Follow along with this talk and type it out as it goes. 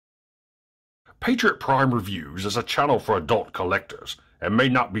Patriot Prime Reviews is a channel for adult collectors and may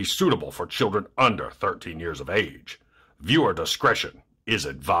not be suitable for children under 13 years of age. Viewer discretion is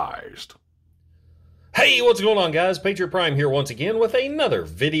advised. Hey, what's going on, guys? Patriot Prime here once again with another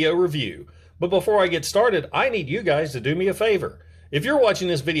video review. But before I get started, I need you guys to do me a favor. If you're watching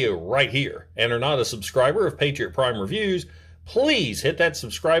this video right here and are not a subscriber of Patriot Prime Reviews, please hit that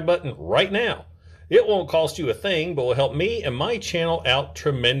subscribe button right now. It won't cost you a thing, but will help me and my channel out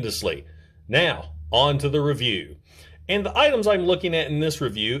tremendously. Now, on to the review. And the items I'm looking at in this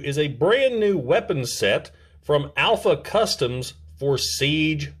review is a brand new weapon set from Alpha Customs for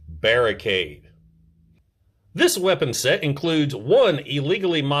Siege Barricade. This weapon set includes one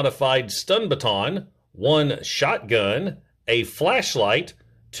illegally modified stun baton, one shotgun, a flashlight,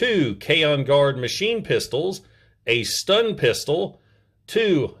 two Kaon guard machine pistols, a stun pistol,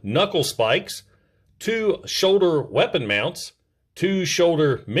 two knuckle spikes, two shoulder weapon mounts, two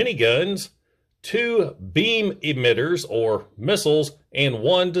shoulder miniguns, two beam emitters or missiles, and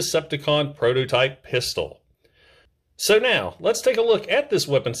one Decepticon prototype pistol. So now, let's take a look at this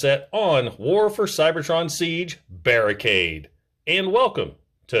weapon set on War for Cybertron Siege Barricade. And welcome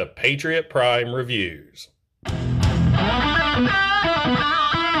to Patriot Prime Reviews.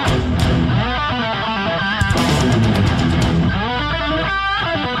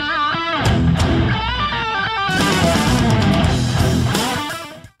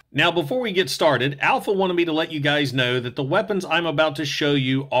 Now, before we get started, Alpha wanted me to let you guys know that the weapons I'm about to show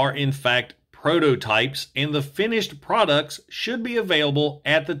you are in fact prototypes, and the finished products should be available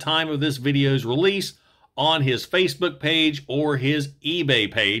at the time of this video's release on his Facebook page or his eBay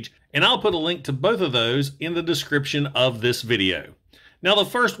page, and I'll put a link to both of those in the description of this video. Now, the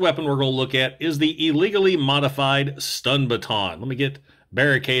first weapon we're going to look at is the illegally modified stun baton. Let me get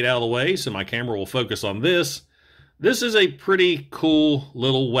Barricade out of the way so my camera will focus on this. This is a pretty cool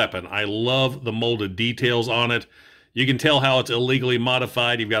little weapon. I love the molded details on it. You can tell how it's illegally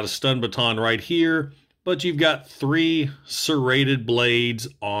modified. You've got a stun baton right here, but you've got three serrated blades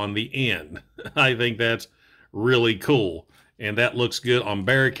on the end. I think that's really cool. And that looks good on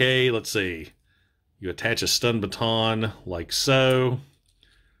Barricade. Let's see. You attach a stun baton like so.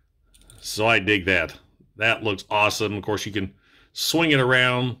 So I dig that. That looks awesome. Of course, you can swing it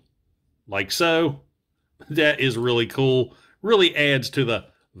around like so. That is really cool. Really adds to the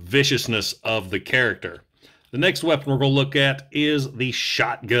viciousness of the character. The next weapon we're going to look at is the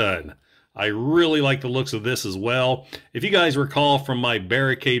shotgun. I really like the looks of this as well. If you guys recall from my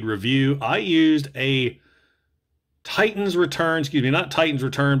Barricade review, I used a Titan's Return, not Titan's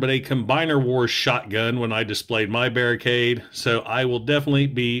Return, but a Combiner Wars shotgun when I displayed my Barricade. So I will definitely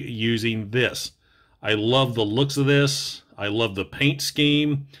be using this. I love the looks of this. I love the paint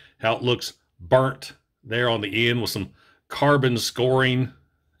scheme, how it looks burnt there on the end with some carbon scoring.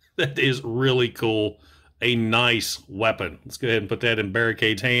 That is really cool. A nice weapon. Let's go ahead and put that in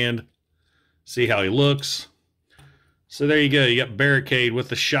Barricade's hand. See how he looks. So there you go. You got Barricade with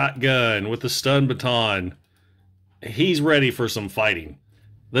the shotgun, with the stun baton. He's ready for some fighting.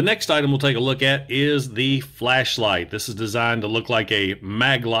 The next item we'll take a look at is the flashlight. This is designed to look like a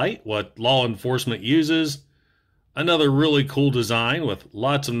mag light, what law enforcement uses. Another really cool design with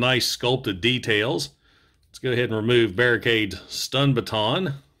lots of nice sculpted details. Let's go ahead and remove Barricade's stun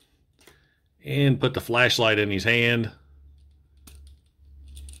baton and put the flashlight in his hand.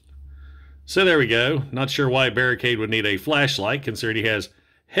 So there we go. Not sure why Barricade would need a flashlight, considering he has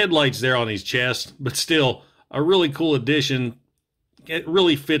headlights there on his chest, but still a really cool addition. It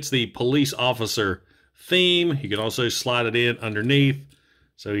really fits the police officer theme. You can also slide it in underneath,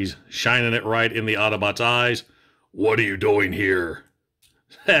 so he's shining it right in the Autobot's eyes. What are you doing here?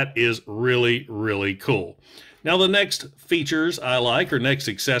 That is really, really cool. Now, the next features I like, or next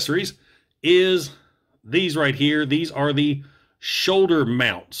accessories, is these right here. These are the shoulder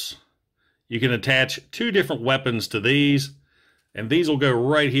mounts. You can attach two different weapons to these, and these will go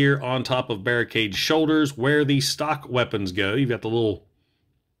right here on top of Barricade's shoulders where the stock weapons go. You've got the little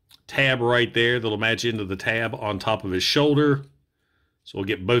tab right there that'll match into the tab on top of his shoulder. So we'll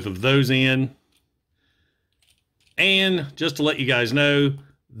get both of those in. And just to let you guys know,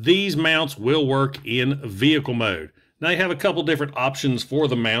 these mounts will work in vehicle mode. Now you have a couple different options for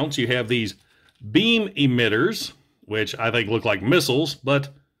the mounts. You have these beam emitters, which I think look like missiles, but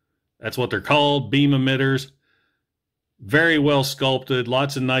that's what they're called, beam emitters. Very well sculpted,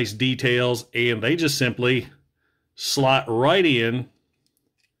 lots of nice details, and they just simply slot right in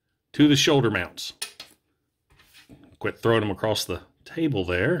to the shoulder mounts. Quit throwing them across the table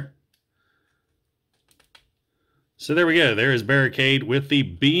there. So there we go. There is Barricade with the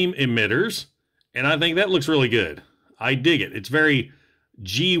beam emitters, and I think that looks really good. I dig it. It's very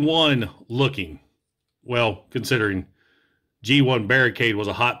G1 looking. Well, considering G1 Barricade was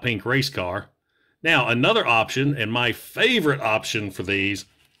a hot pink race car. Now, another option, and my favorite option for these,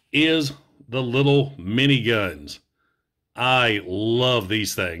 is the little miniguns. I love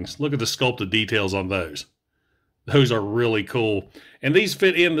these things. Look at the sculpted details on those. Those are really cool. And these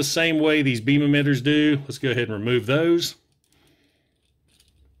fit in the same way these beam emitters do. Let's go ahead and remove those.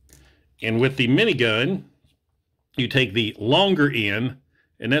 And with the minigun, you take the longer end,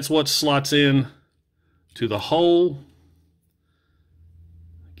 and that's what slots in to the hole.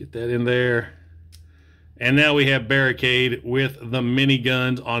 Get that in there. And now we have Barricade with the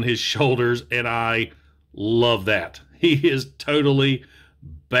miniguns on his shoulders, and I love that. He is totally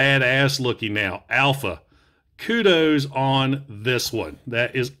badass looking now. Alpha, kudos on this one.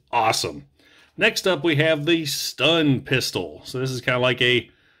 That is awesome. Next up, we have the stun pistol. So this is kind of like a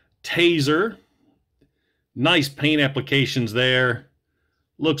taser. Nice paint applications there.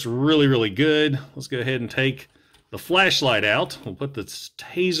 Looks really, really good. Let's go ahead and take the flashlight out. We'll put the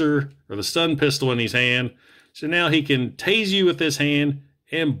taser or the stun pistol in his hand. So now he can tase you with this hand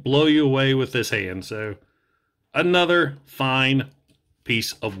and blow you away with this hand. So another fine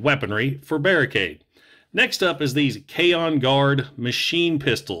piece of weaponry for Barricade. Next up is these Kaon Guard machine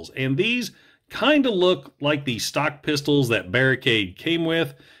pistols. And these kind of look like the stock pistols that Barricade came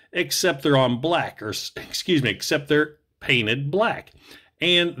with, except they're on black, or excuse me, except they're painted black.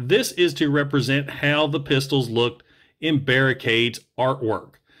 And this is to represent how the pistols looked in Barricade's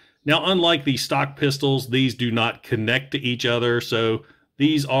artwork. Now, unlike the stock pistols, these do not connect to each other, so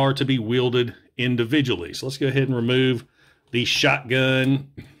these are to be wielded individually. So let's go ahead and remove the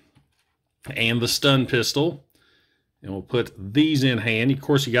shotgun and the stun pistol. And we'll put these in hand. Of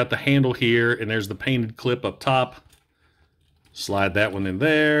course, you got the handle here, and there's the painted clip up top. Slide that one in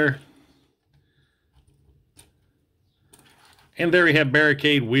there. And there we have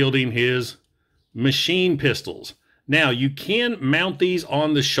Barricade wielding his machine pistols. Now, you can mount these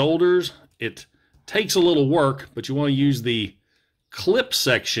on the shoulders. It takes a little work, but you want to use the clip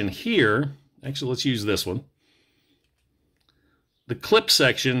section here. Actually, let's use this one. The clip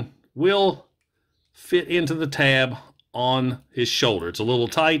section will fit into the tab on his shoulder. It's a little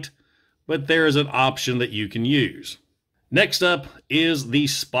tight, but there is an option that you can use. Next up is the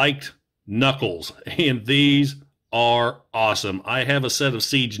spiked knuckles, and these are awesome. I have a set of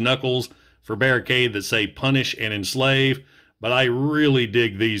Siege knuckles for Barricade that say punish and enslave, but I really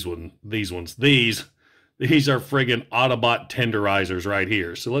dig these ones. These are friggin' Autobot tenderizers right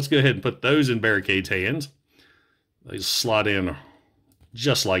here. So let's go ahead and put those in Barricade's hands. They slot in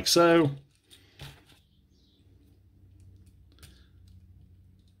just like so.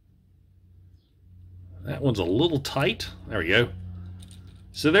 That one's a little tight. There we go.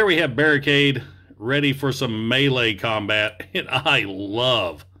 So there we have Barricade ready for some melee combat, and I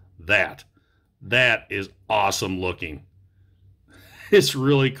love that. That is awesome looking. It's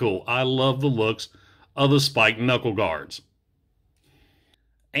really cool. I love the looks of the spiked knuckle guards.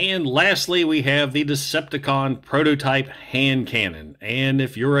 And lastly, we have the Decepticon prototype hand cannon. And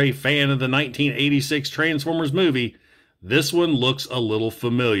if you're a fan of the 1986 Transformers movie, this one looks a little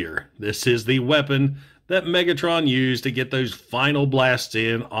familiar. This is the weapon that Megatron used to get those final blasts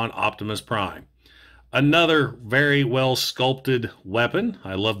in on Optimus Prime. Another very well sculpted weapon.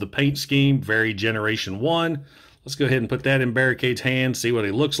 I love the paint scheme, very Generation 1. Let's go ahead and put that in Barricade's hand, see what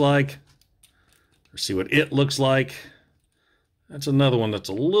he looks like, or see what it looks like. That's another one that's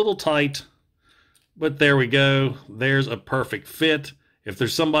a little tight, but there we go. There's a perfect fit. If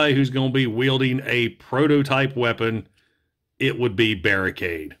there's somebody who's going to be wielding a prototype weapon, it would be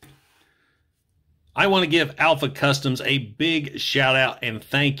Barricade. I want to give Alpha Customs a big shout out and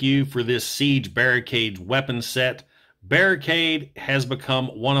thank you for this Siege Barricade weapon set. Barricade has become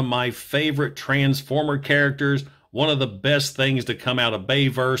one of my favorite Transformer characters, one of the best things to come out of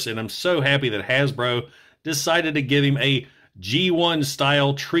Bayverse, and I'm so happy that Hasbro decided to give him a G1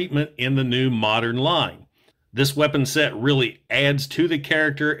 style treatment in the new modern line. This weapon set really adds to the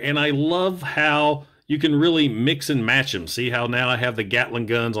character, and I love how you can really mix and match them. See how now I have the Gatling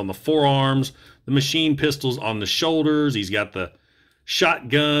guns on the forearms, the machine pistols on the shoulders. He's got the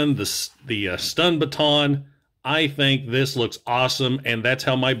shotgun, the stun baton. I think this looks awesome, and that's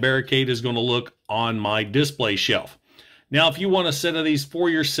how my Barricade is going to look on my display shelf. Now, if you want a set of these for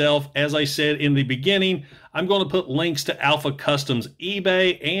yourself, as I said in the beginning, I'm going to put links to Alpha Customs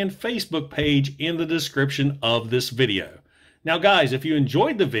eBay and Facebook page in the description of this video. Now, guys, if you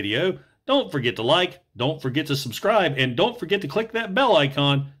enjoyed the video, don't forget to like, don't forget to subscribe, and don't forget to click that bell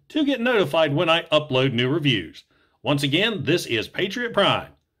icon to get notified when I upload new reviews. Once again, this is Patriot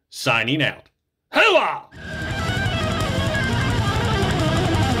Prime, signing out. Hooah!